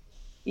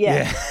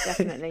 Yeah.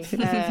 Definitely.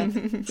 I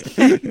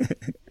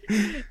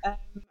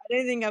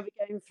don't think I'll be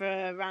going for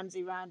a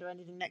Ramsey round or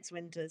anything next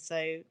winter,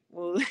 so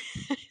we'll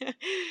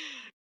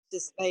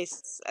just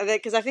face,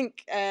 because I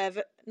think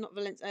not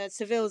Valencia,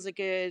 Seville's a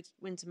good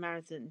winter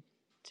marathon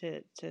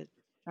to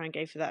try and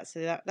go for that.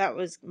 So that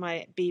was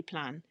my B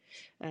plan.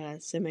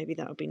 So maybe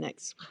that'll be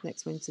next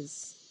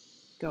winter's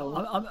goal.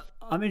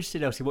 I'm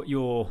interested, Elsey, what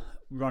your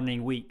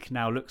running week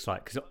now looks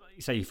like, because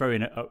you say you throw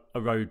in a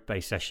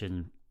road-based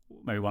session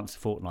maybe once a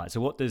fortnight.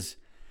 So what does,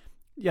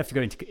 you have to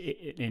go into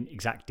in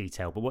exact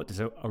detail, but what does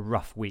a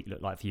rough week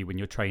look like for you when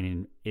you're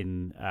training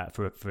in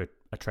for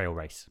a trail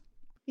race?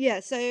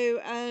 Yeah, so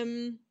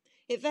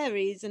it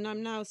varies, and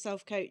I'm now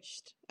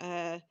self-coached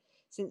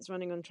since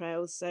running on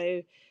trails,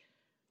 so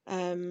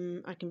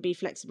I can be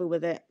flexible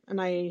with it. And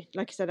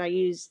like I said, I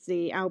use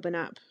the Albin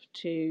app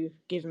to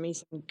give me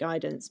some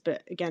guidance,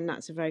 but again,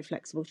 that's a very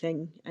flexible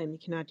thing, and you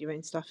can add your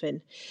own stuff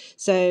in.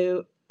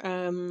 So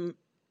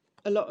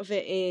a lot of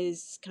it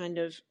is kind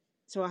of,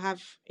 so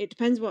it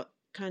depends what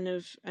kind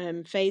of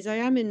phase I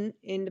am in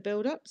the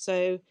build up.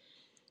 So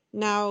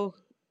now,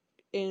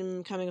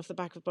 in coming off the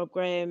back of Bob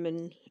Graham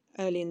and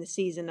early in the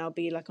season, I'll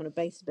be like on a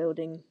base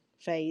building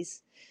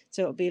phase.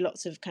 So it'll be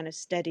lots of kind of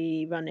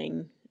steady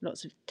running,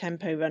 lots of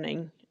tempo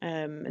running,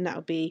 and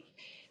that'll be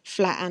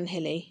flat and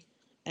hilly,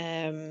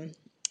 and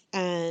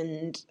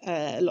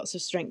lots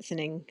of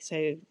strengthening.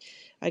 So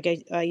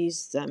I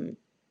use the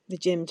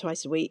gym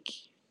twice a week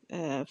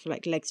for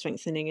like leg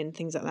strengthening and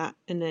things like that,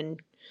 and then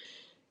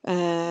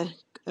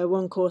a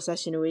one core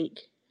session a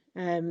week,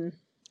 and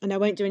I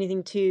won't do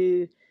anything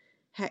too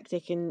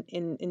hectic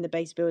in the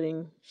base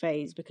building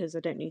phase, because I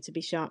don't need to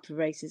be sharp for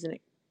races and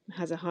it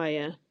has a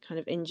higher kind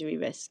of injury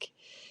risk.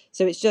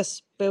 So it's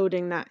just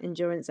building that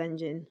endurance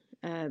engine,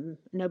 and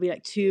there'll be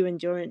like 2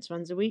 endurance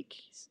runs a week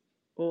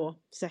or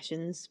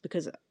sessions,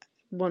 because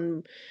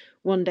one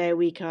day a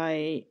week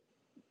I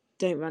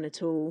don't run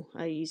at all.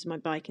 I use my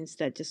bike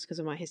instead, just because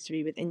of my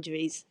history with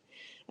injuries,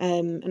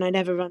 and I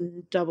never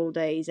run double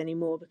days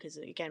anymore because,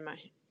 again,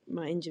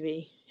 my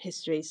injury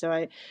history. So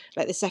I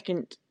like the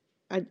second,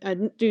 I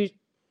do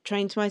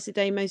train twice a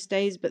day most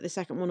days, but the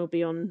second one will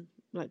be on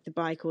like the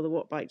bike or the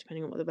watt bike,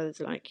 depending on what the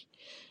weather's like.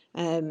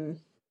 And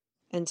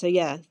so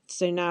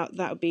now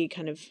that'll be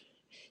kind of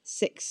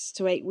 6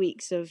 to 8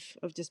 weeks of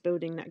just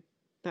building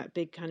that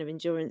big kind of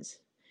endurance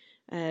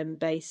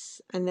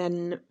base. And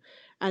then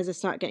as I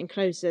start getting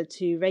closer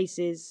to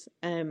races,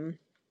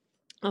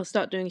 I'll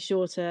start doing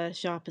shorter,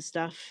 sharper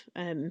stuff.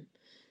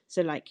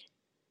 So like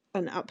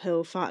an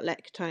uphill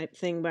fartlek type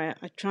thing, where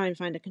I try and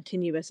find a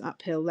continuous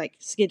uphill. Like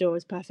Skiddaw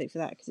is perfect for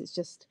that, because it's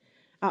just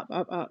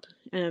up.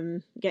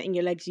 Getting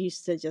your legs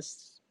used to,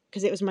 just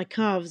because it was my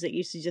calves that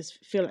used to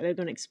just feel like they were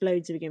going to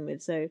explode to begin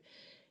with. So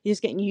you're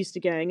just getting used to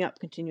going up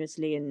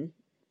continuously and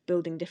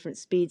building different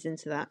speeds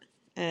into that.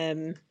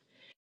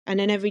 And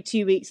then every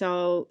 2 weeks,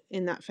 I'll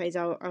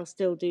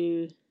still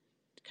do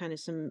kind of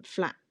some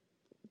flat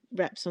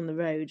reps on the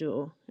road,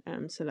 or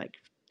so like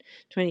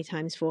 20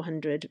 times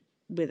 400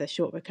 with a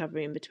short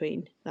recovery in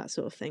between, that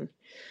sort of thing.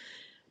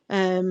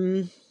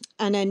 And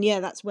then,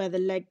 that's where the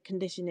leg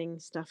conditioning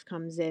stuff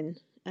comes in,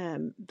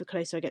 the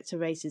closer I get to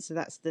races. So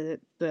that's the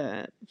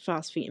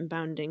fast feet and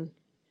bounding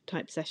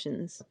type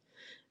sessions.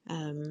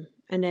 And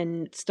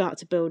then start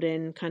to build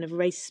in kind of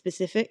race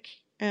specific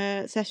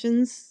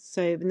sessions.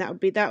 So that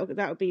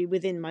would be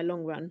within my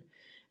long run,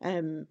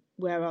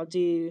 where I'll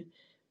do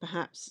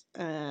perhaps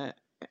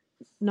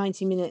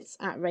 90 minutes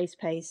at race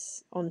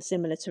pace on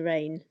similar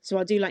terrain. So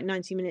I'll do like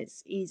 90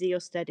 minutes easy or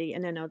steady,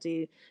 and then I'll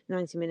do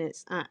 90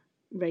 minutes at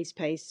race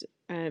pace,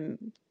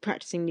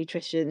 practicing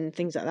nutrition,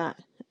 things like that,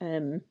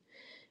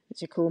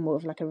 which I call more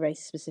of like a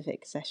race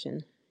specific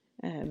session.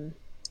 And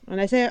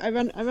I say I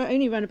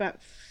only run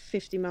about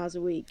 50 miles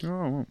a week.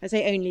 Oh. I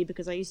say only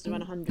because I used to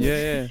run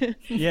 100.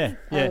 Yeah.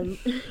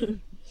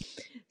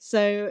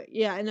 So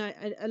and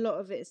a lot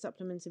of it is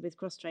supplemented with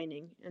cross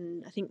training,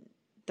 and I think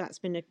that's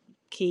been a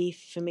key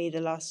for me the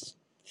last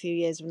few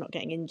years of not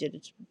getting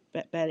injured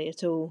barely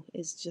at all,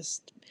 is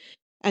just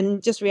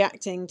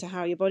reacting to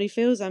how your body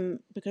feels.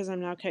 Because I'm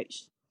now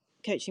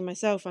coaching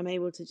myself, I'm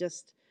able to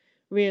just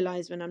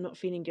realize when I'm not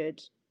feeling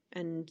good,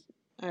 and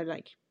I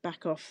like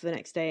back off the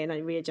next day and I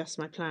readjust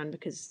my plan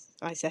because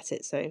I set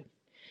it, so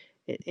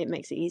it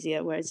makes it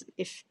easier. Whereas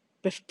if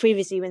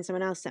previously when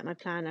someone else set my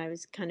plan, I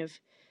was kind of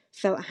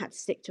felt I had to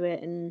stick to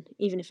it, and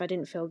even if I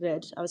didn't feel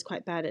good, I was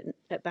quite bad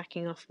at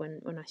backing off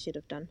when I should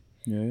have done.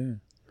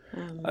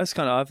 That's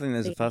kind of, I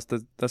think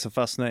that's a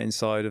fascinating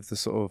side of the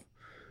sort of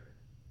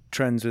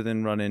trends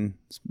within running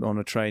on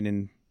a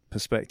training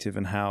perspective,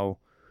 and how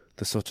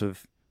the sort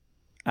of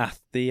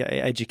the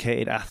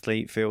educated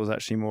athlete feels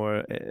actually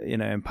more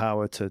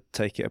empowered to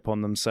take it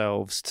upon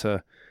themselves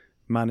to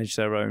manage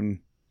their own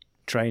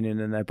training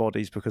and their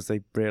bodies, because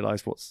they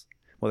realise what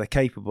they're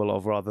capable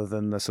of, rather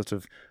than the sort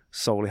of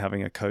solely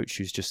having a coach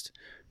who's just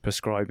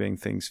prescribing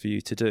things for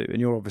you to do. And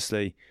you're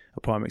obviously a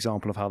prime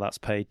example of how that's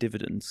paid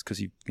dividends, because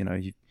you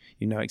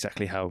know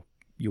exactly how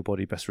your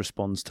body best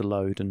responds to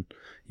load, and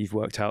you've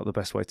worked out the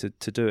best way to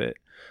do it.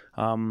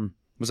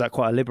 Was that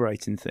quite a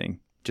liberating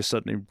thing, just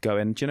suddenly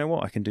going, do you know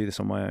what, I can do this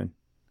on my own?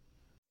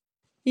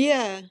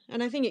 Yeah,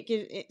 and I think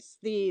it's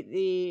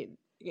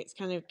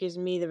kind of gives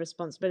me the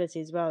responsibility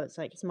as well. It's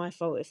like, it's my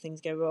fault if things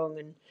go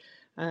wrong,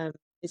 and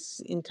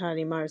it's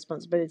entirely my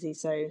responsibility.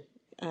 So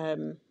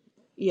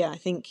I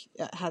think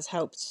that has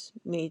helped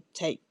me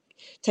take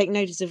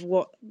notice of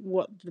what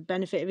the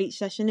benefit of each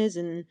session is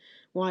and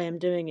why I'm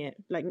doing it,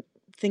 like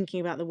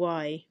thinking about the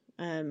why,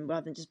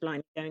 rather than just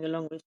blindly going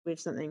along with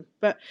something.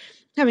 But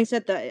having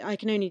said that, I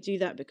can only do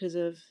that because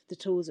of the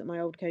tools that my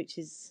old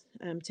coaches,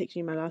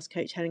 particularly my last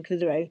coach, Helen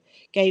Clitheroe,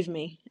 gave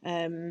me.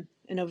 And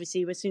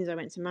obviously, as soon as I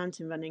went to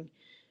mountain running,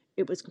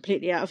 it was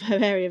completely out of her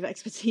area of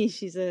expertise.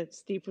 She's a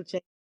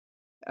steeplechase.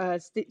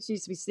 She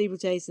used to be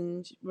steeplechase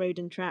and road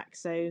and track.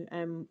 So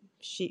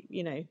she,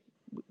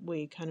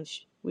 we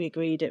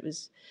agreed it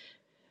was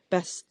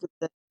best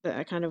that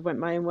I kind of went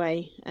my own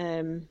way.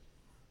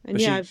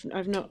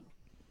 I've not.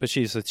 But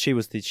she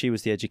was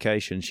the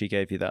education. She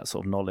gave you that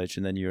sort of knowledge,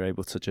 and then you were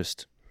able to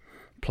just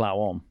plow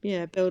on.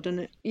 Yeah, build on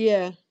it.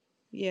 Yeah.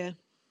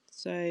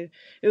 So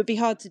it would be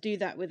hard to do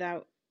that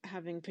without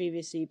having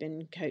previously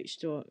been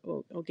coached or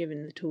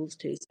given the tools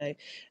to. So,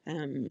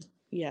 I'm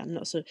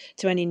not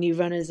to any new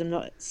runners. I'm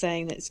not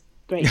saying that it's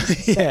great.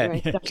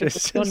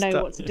 Just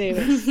know what to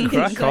do.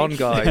 Crack on,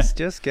 guys.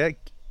 Just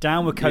get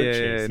down with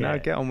coaches. Now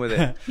get on with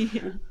it.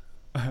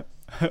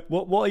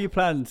 What are your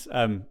plans,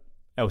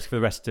 Elsey, for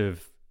the rest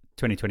of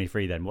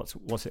 2023 then? What's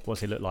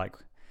it look like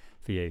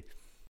for you?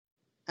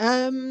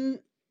 I'm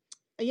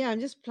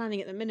just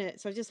planning at the minute.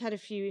 So I've just had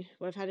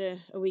I've had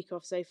a week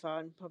off so far,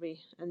 and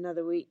probably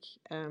another week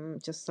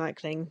just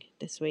cycling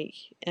this week.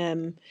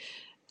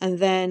 And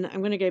then I'm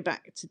going to go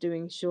back to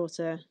doing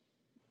shorter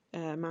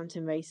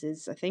mountain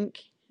races, I think.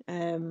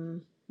 I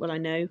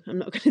know I'm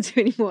not going to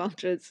do any more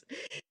ultras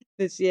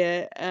this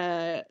year.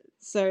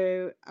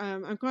 So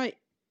I'm quite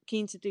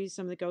keen to do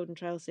some of the Golden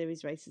Trail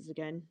Series races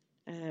again.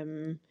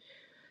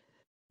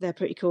 They're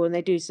pretty cool, and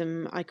they do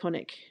some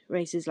iconic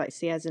races like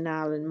Sierre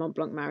Zinal and Mont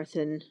Blanc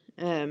Marathon,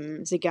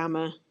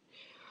 Zagama,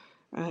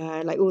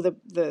 like all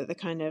the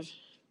kind of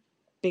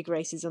big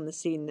races on the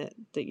scene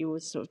that you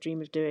always sort of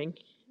dream of doing.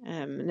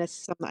 And there's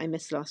some that I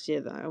missed last year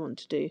that I want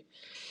to do.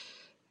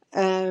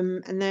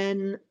 And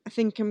then I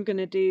think I'm going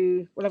to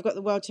do, I've got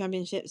the World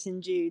Championships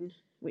in June,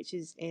 which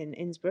is in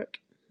Innsbruck,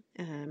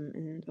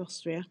 in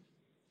Austria.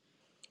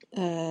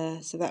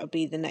 So that would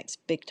be the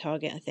next big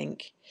target, I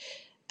think.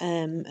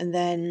 And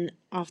then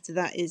after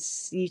that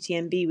is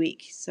UTMB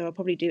week. So I'll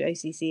probably do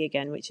OCC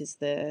again, which is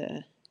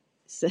the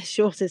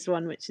shortest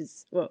one, which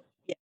is, like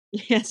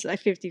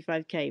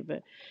 55k,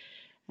 but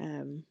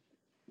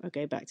I'll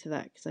go back to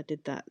that because I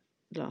did that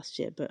last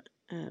year, but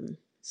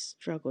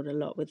struggled a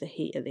lot with the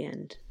heat at the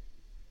end.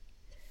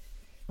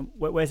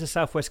 Where's the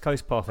Southwest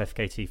Coast Path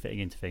FKT fitting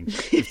into things?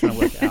 Just trying to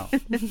work it out.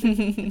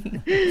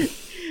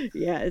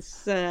 Yeah, it's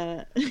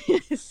so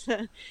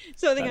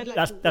I think I'd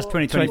like that's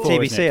 2024.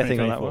 TBC, I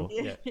think, on that one.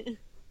 Yeah.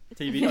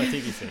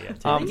 TBC, yeah.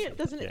 I think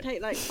doesn't it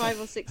take like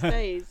 5 or 6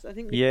 days? I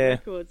think the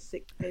record's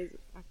 6 days.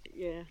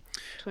 Yeah,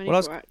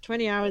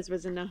 20 hours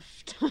was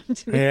enough time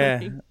to be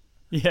running.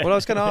 Yeah. Well, I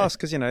was going to ask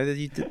because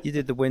you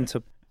did the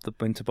winter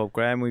Bob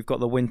Graham. We've got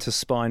the winter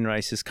spine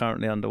races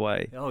currently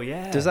underway. Oh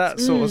yeah. Does that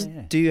sort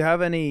of? Do you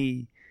have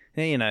any?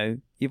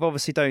 You've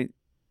obviously don't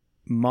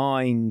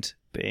mind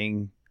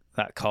being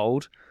that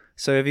cold.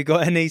 So have you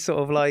got any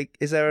sort of like?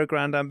 Is there a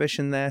grand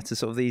ambition there to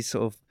sort of these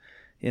sort of,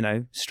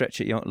 stretch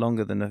it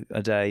longer than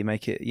a day,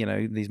 make it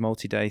these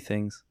multi-day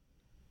things?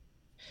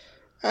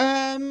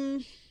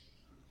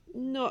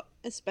 Not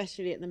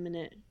especially at the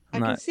minute. I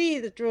can see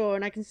the draw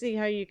and I can see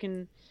how you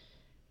can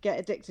get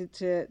addicted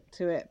to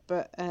it,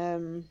 but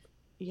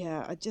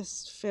I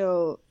just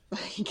feel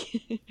like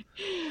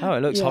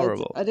it looks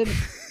horrible. I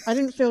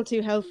didn't feel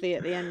too healthy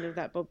at the end of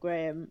that Bob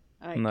Graham.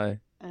 No.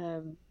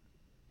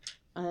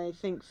 I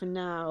think for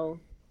now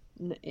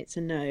it's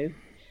a no.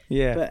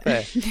 Yeah, but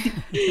fair.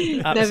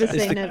 Never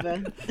say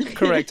never.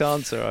 Correct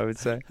answer, I would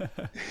say.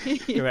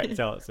 Correct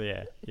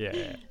answer,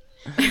 yeah.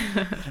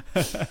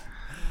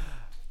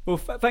 Well,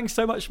 thanks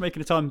so much for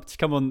making the time to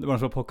come on the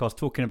Runners World podcast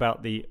talking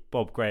about the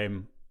Bob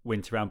Graham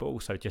winter round, but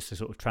also just to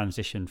sort of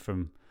transition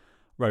from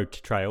road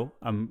to trail.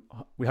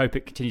 We hope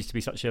it continues to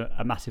be such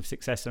a massive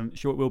success. I'm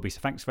sure it will be. So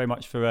thanks very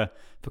much for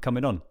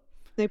coming on.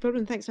 No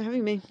problem. Thanks for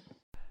having me.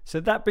 So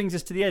that brings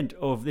us to the end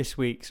of this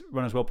week's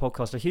Runners World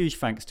podcast. A huge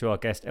thanks to our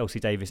guest, Elsey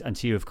Davis, and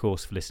to you, of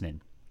course, for listening.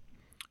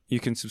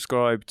 You can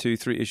subscribe to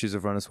 3 issues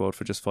of Runners World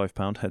for just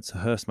 £5. Head to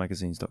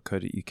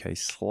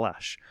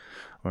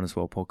hurstmagazines.co.uk/Runners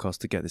World podcast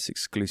to get this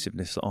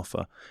exclusiveness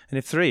offer. And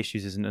if 3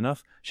 issues isn't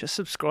enough, just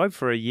subscribe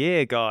for a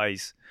year,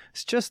 guys.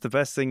 It's just the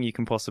best thing you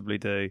can possibly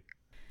do.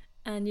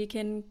 And you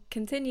can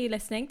continue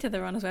listening to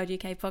the Runners World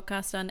UK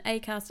podcast on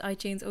Acast,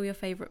 iTunes, all your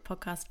favourite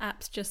podcast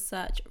apps. Just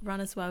search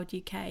Runners World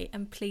UK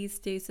and please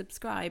do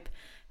subscribe.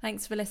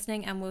 Thanks for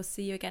listening and we'll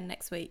see you again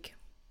next week.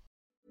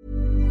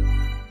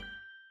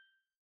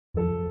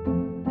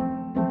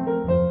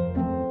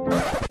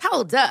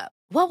 Hold up.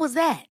 What was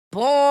that?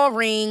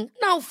 Boring.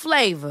 No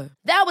flavor.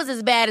 That was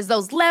as bad as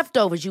those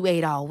leftovers you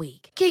ate all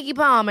week. Keke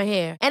Palmer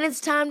here. And it's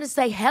time to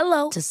say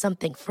hello to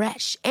something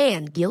fresh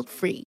and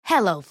guilt-free.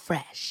 Hello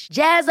Fresh.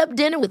 Jazz up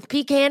dinner with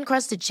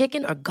pecan-crusted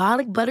chicken or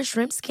garlic butter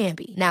shrimp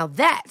scampi. Now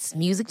that's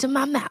music to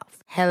my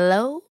mouth.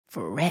 Hello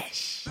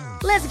Fresh.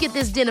 Let's get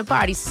this dinner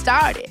party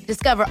started.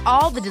 Discover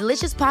all the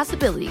delicious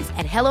possibilities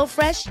at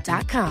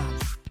HelloFresh.com.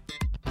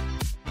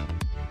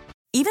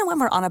 Even when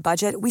we're on a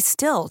budget, we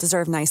still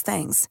deserve nice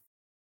things.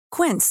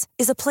 Quince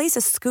is a place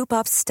to scoop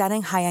up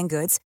stunning high-end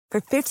goods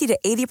for 50 to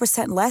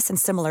 80% less than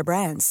similar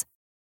brands.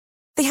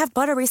 They have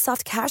buttery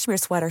soft cashmere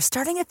sweaters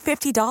starting at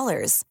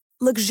 $50,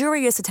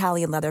 luxurious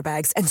Italian leather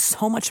bags, and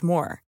so much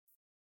more.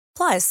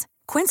 Plus,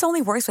 Quince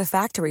only works with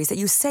factories that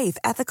use safe,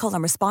 ethical,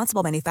 and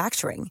responsible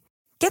manufacturing.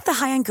 Get the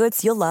high-end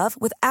goods you'll love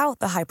without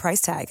the high price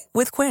tag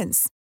with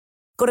Quince.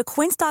 Go to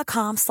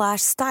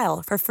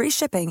quince.com/style for free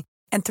shipping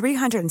and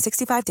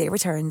 365-day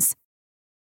returns.